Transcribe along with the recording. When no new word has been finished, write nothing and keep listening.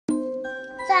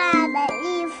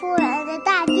突然的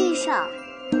大地上，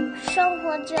生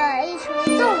活着一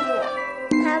群动物，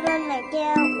它们每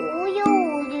天无忧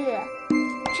无虑，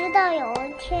直到有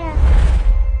一天，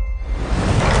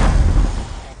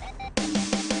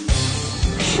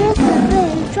狮子被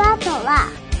抓走了。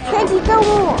全体动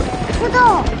物出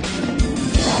动！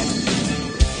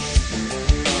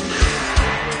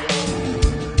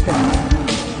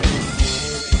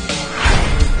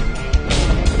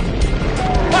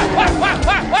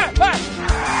快！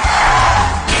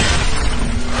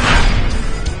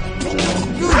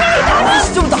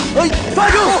这么大！抓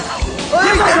住！别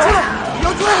下手了！要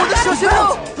抓我的小心啊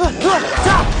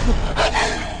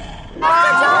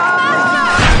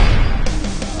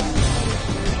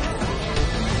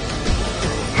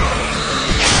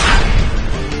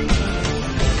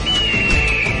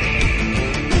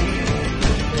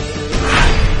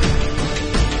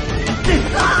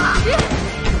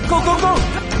！Go！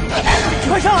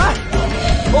 快上来！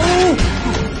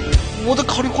我得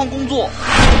考虑换工作。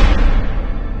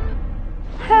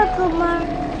二哥们儿，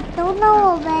等等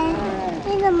我呗！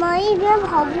你怎么一边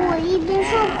跑步一边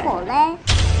顺口嘞？